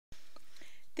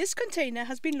This container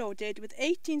has been loaded with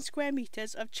 18 square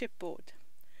meters of chipboard.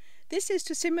 This is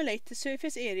to simulate the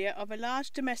surface area of a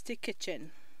large domestic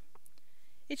kitchen.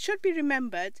 It should be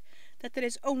remembered that there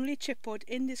is only chipboard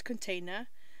in this container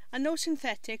and no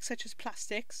synthetics such as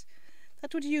plastics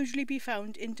that would usually be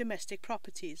found in domestic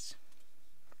properties.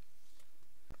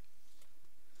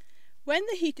 When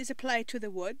the heat is applied to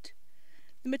the wood,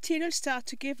 the materials start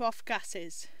to give off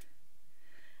gases.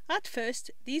 At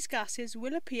first, these gases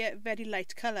will appear very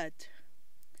light coloured.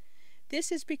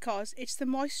 This is because it's the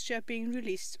moisture being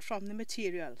released from the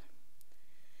material.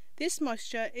 This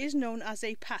moisture is known as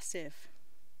a passive.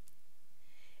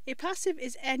 A passive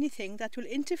is anything that will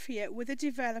interfere with the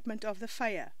development of the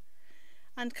fire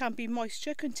and can be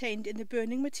moisture contained in the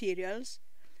burning materials,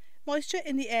 moisture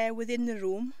in the air within the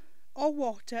room, or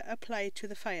water applied to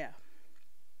the fire.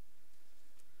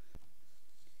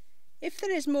 If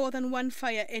there is more than one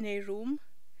fire in a room,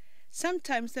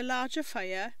 sometimes the larger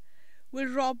fire will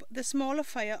rob the smaller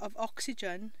fire of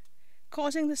oxygen,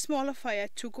 causing the smaller fire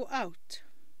to go out.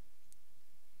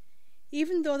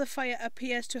 Even though the fire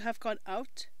appears to have gone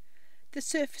out, the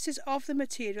surfaces of the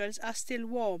materials are still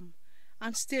warm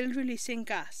and still releasing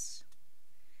gas.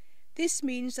 This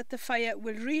means that the fire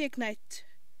will reignite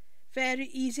very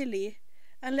easily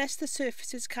unless the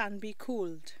surfaces can be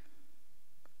cooled.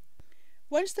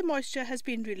 Once the moisture has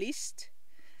been released,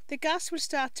 the gas will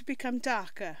start to become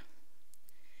darker.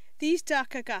 These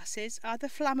darker gases are the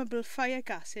flammable fire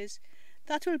gases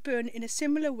that will burn in a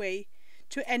similar way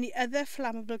to any other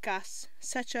flammable gas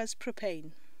such as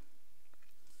propane.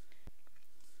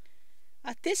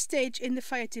 At this stage in the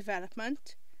fire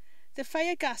development, the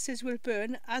fire gases will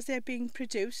burn as they are being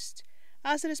produced,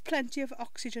 as there is plenty of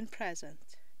oxygen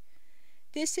present.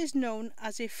 This is known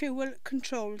as a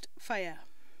fuel-controlled fire.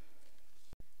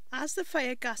 As the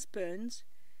fire gas burns,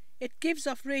 it gives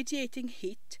off radiating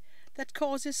heat that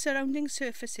causes surrounding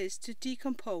surfaces to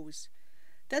decompose,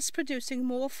 thus producing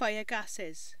more fire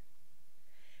gases.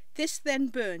 This then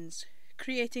burns,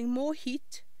 creating more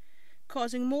heat,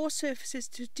 causing more surfaces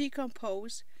to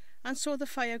decompose, and so the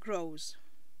fire grows.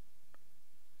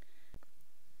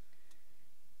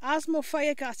 As more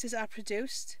fire gases are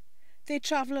produced, they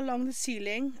travel along the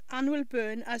ceiling and will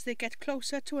burn as they get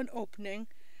closer to an opening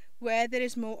where there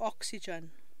is more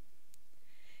oxygen.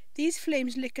 These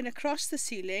flames licking across the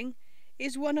ceiling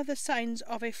is one of the signs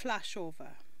of a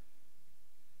flashover.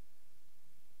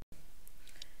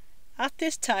 At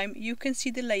this time you can see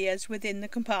the layers within the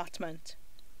compartment.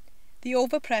 The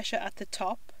overpressure at the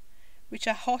top, which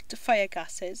are hot fire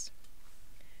gases,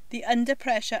 the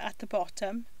underpressure at the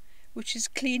bottom, which is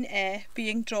clean air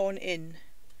being drawn in.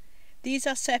 These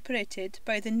are separated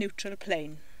by the neutral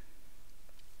plane.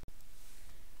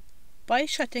 By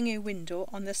shutting a window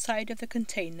on the side of the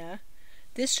container,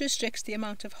 this restricts the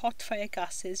amount of hot fire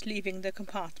gases leaving the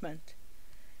compartment.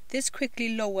 This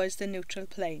quickly lowers the neutral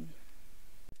plane.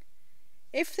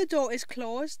 If the door is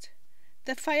closed,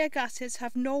 the fire gases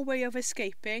have no way of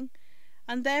escaping,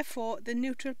 and therefore the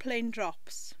neutral plane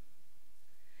drops.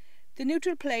 The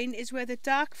neutral plane is where the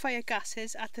dark fire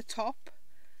gases at the top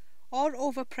or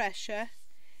overpressure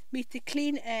meet the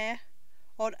clean air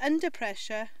or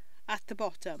underpressure at the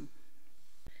bottom.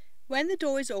 When the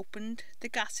door is opened, the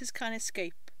gases can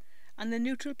escape and the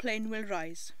neutral plane will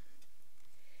rise.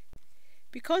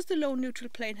 Because the low neutral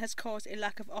plane has caused a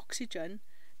lack of oxygen,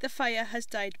 the fire has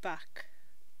died back.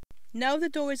 Now the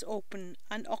door is open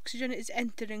and oxygen is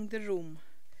entering the room.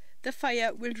 The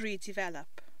fire will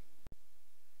redevelop.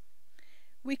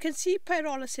 We can see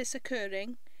pyrolysis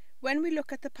occurring when we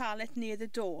look at the palette near the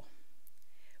door.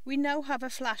 We now have a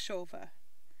flashover.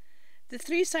 The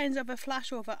three signs of a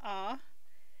flashover are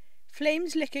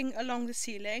flames licking along the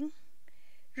ceiling,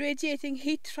 radiating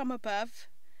heat from above,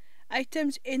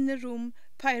 items in the room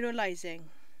pyrolyzing.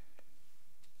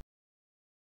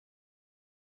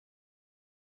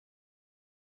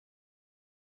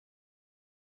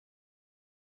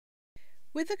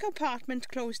 With the compartment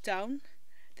closed down,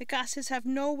 the gases have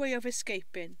no way of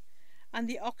escaping and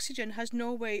the oxygen has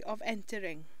no way of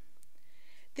entering.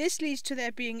 This leads to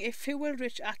there being a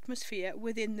fuel-rich atmosphere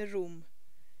within the room,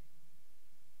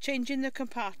 changing the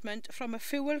compartment from a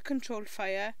fuel-controlled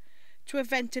fire to a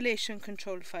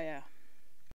ventilation-controlled fire.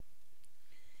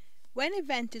 When a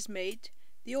vent is made,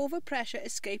 the overpressure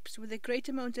escapes with a great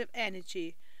amount of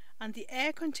energy and the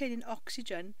air containing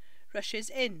oxygen rushes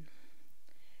in.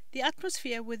 The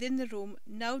atmosphere within the room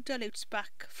now dilutes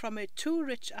back from a too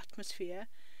rich atmosphere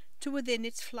to within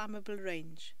its flammable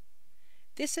range.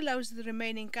 This allows the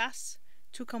remaining gas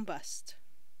to combust.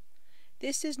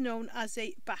 This is known as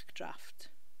a backdraft.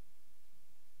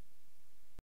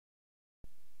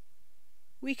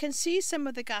 We can see some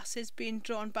of the gases being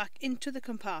drawn back into the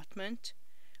compartment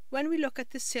when we look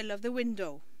at the sill of the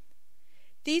window.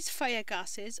 These fire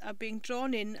gases are being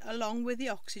drawn in along with the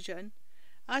oxygen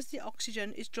as the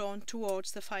oxygen is drawn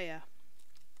towards the fire.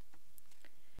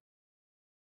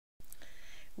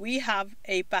 We have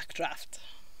a backdraft.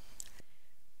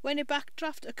 When a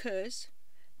backdraft occurs,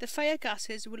 the fire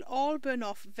gases will all burn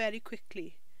off very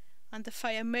quickly and the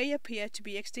fire may appear to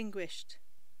be extinguished.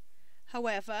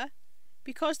 However,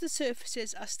 because the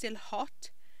surfaces are still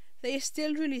hot, they are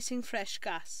still releasing fresh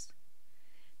gas.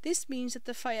 This means that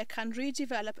the fire can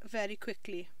redevelop very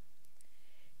quickly.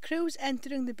 Crews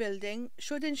entering the building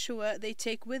should ensure they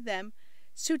take with them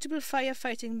suitable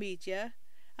firefighting media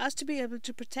as to be able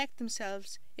to protect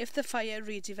themselves if the fire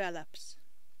redevelops.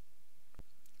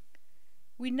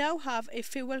 We now have a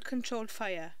fuel-controlled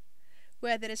fire,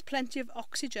 where there is plenty of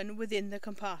oxygen within the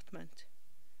compartment.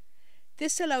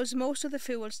 This allows most of the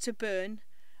fuels to burn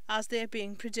as they are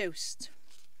being produced.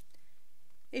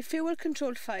 A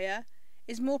fuel-controlled fire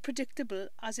is more predictable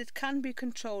as it can be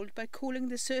controlled by cooling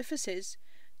the surfaces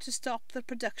to stop the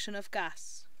production of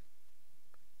gas.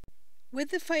 With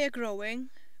the fire growing,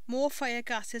 more fire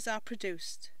gases are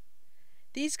produced.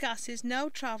 These gases now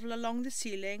travel along the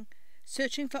ceiling,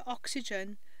 searching for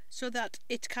oxygen so that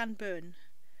it can burn.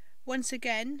 Once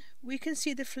again, we can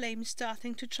see the flames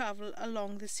starting to travel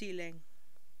along the ceiling.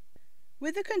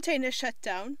 With the container shut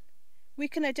down, we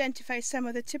can identify some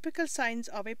of the typical signs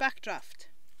of a backdraft.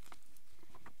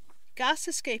 Gas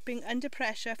escaping under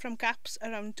pressure from gaps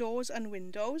around doors and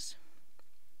windows.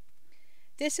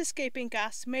 This escaping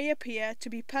gas may appear to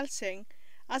be pulsing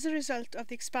as a result of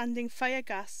the expanding fire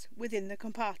gas within the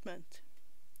compartment.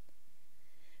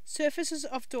 Surfaces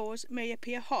of doors may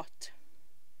appear hot.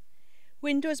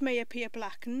 Windows may appear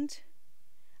blackened,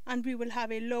 and we will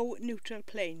have a low neutral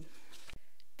plane.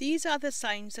 These are the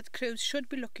signs that crews should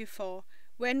be looking for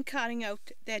when carrying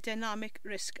out their dynamic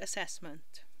risk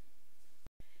assessment.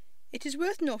 It is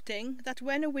worth noting that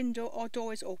when a window or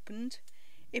door is opened,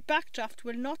 a backdraft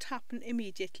will not happen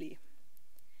immediately.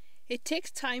 It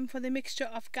takes time for the mixture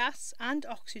of gas and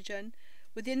oxygen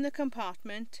within the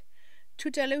compartment to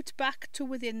dilute back to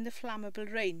within the flammable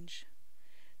range.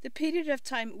 The period of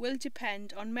time will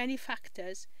depend on many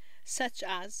factors such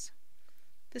as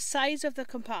the size of the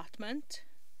compartment,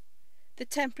 the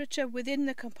temperature within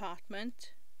the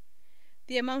compartment,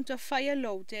 the amount of fire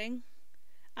loading,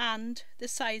 and the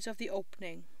size of the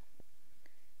opening.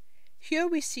 Here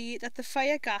we see that the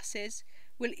fire gases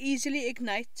will easily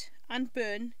ignite and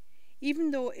burn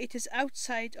even though it is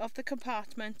outside of the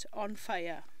compartment on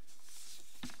fire.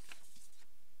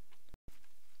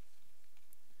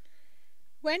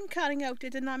 When carrying out a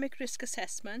dynamic risk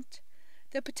assessment,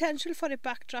 the potential for a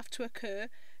backdraft to occur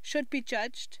should be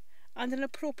judged and an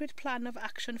appropriate plan of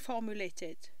action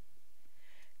formulated.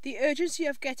 The urgency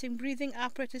of getting breathing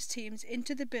apparatus teams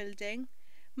into the building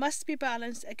must be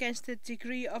balanced against the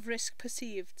degree of risk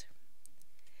perceived.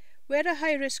 Where a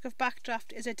high risk of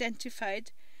backdraft is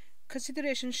identified,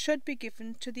 consideration should be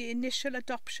given to the initial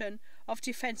adoption of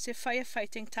defensive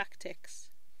firefighting tactics.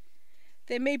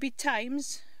 There may be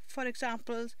times, for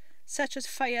example, such as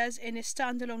fires in a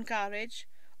standalone garage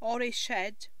or a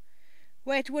shed,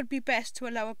 where it would be best to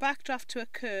allow a backdraft to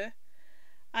occur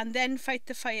and then fight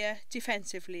the fire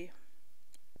defensively.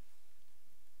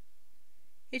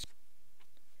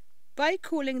 By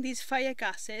cooling these fire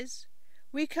gases,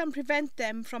 we can prevent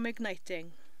them from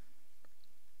igniting.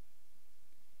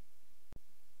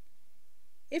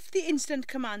 If the incident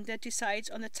commander decides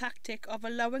on the tactic of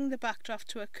allowing the backdraft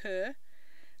to occur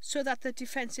so that the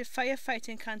defensive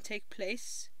firefighting can take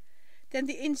place, then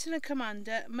the incident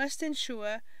commander must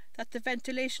ensure that the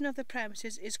ventilation of the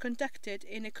premises is conducted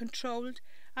in a controlled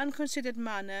and considered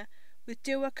manner with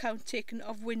due account taken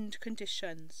of wind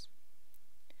conditions.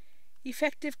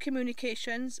 Effective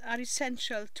communications are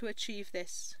essential to achieve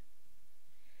this.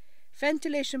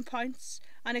 Ventilation points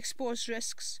and exposed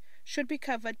risks should be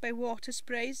covered by water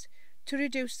sprays to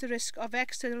reduce the risk of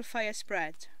external fire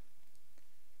spread.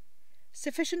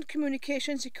 Sufficient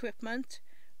communications equipment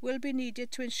will be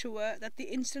needed to ensure that the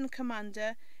incident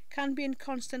commander can be in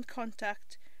constant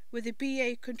contact with the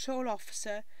BA control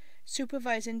officer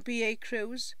supervising BA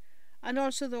crews and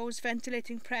also those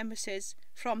ventilating premises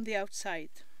from the outside.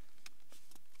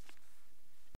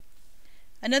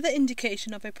 Another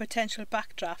indication of a potential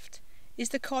backdraft is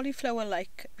the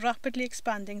cauliflower-like, rapidly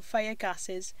expanding fire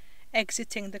gases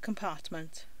exiting the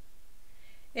compartment.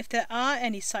 If there are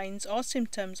any signs or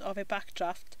symptoms of a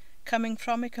backdraft coming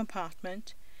from a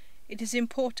compartment, it is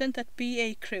important that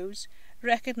BA crews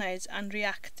recognise and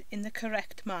react in the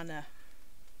correct manner.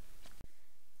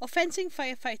 Offensive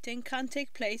firefighting can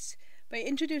take place by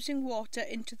introducing water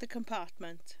into the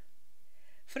compartment.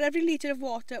 For every litre of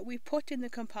water we put in the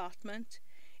compartment,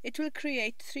 it will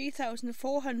create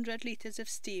 3,400 litres of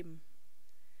steam.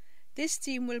 This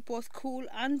steam will both cool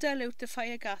and dilute the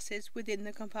fire gases within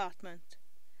the compartment.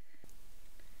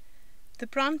 The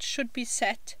branch should be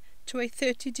set to a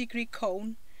 30-degree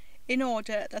cone in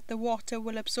order that the water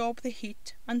will absorb the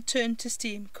heat and turn to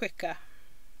steam quicker.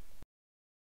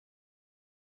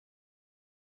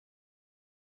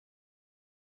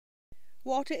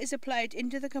 Water is applied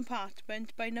into the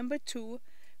compartment by number 2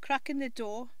 cracking the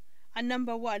door and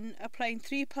number 1 applying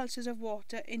 3 pulses of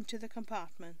water into the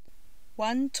compartment.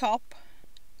 1 top,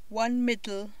 1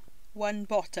 middle, 1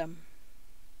 bottom.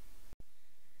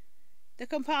 The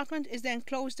compartment is then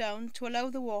closed down to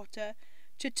allow the water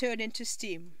to turn into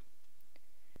steam.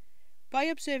 By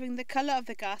observing the colour of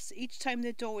the gas each time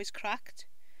the door is cracked,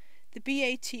 the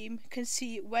BA team can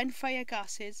see when fire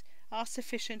gases are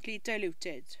sufficiently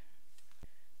diluted.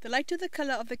 The lighter the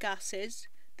colour of the gases,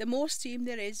 the more steam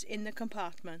there is in the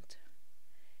compartment.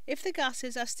 If the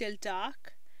gases are still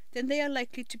dark, then they are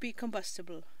likely to be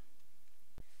combustible.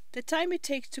 The time it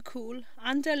takes to cool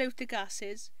and dilute the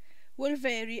gases will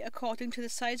vary according to the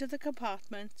size of the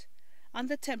compartment and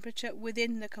the temperature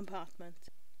within the compartment.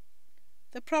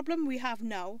 The problem we have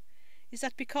now is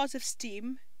that because of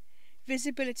steam,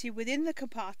 visibility within the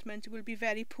compartment will be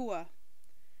very poor.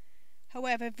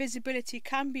 However, visibility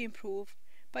can be improved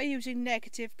by using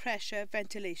negative pressure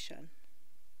ventilation.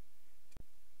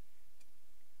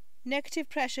 Negative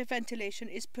pressure ventilation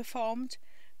is performed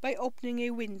by opening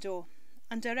a window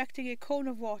and directing a cone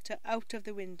of water out of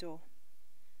the window.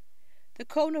 The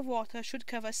cone of water should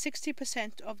cover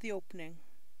 60% of the opening.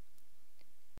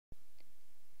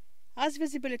 As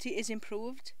visibility is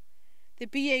improved, the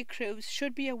BA crews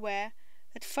should be aware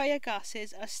that fire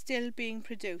gases are still being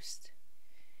produced.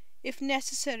 If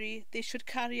necessary, they should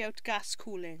carry out gas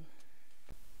cooling.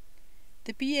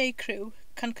 The BA crew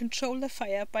can control the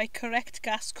fire by correct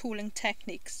gas cooling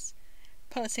techniques,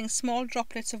 pulsing small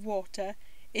droplets of water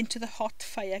into the hot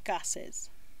fire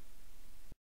gases.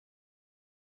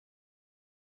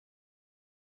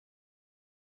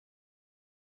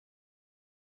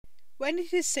 When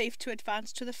it is safe to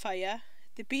advance to the fire,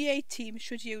 the BA team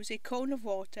should use a cone of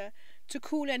water to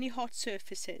cool any hot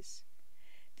surfaces.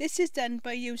 This is done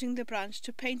by using the branch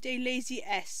to paint a lazy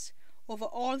S over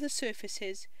all the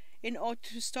surfaces in order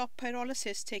to stop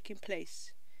pyrolysis taking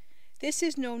place. This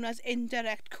is known as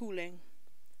indirect cooling.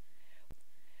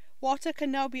 Water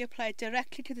can now be applied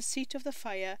directly to the seat of the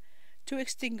fire to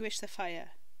extinguish the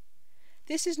fire.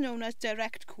 This is known as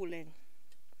direct cooling.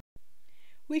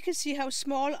 We can see how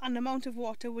small an amount of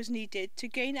water was needed to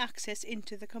gain access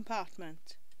into the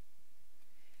compartment.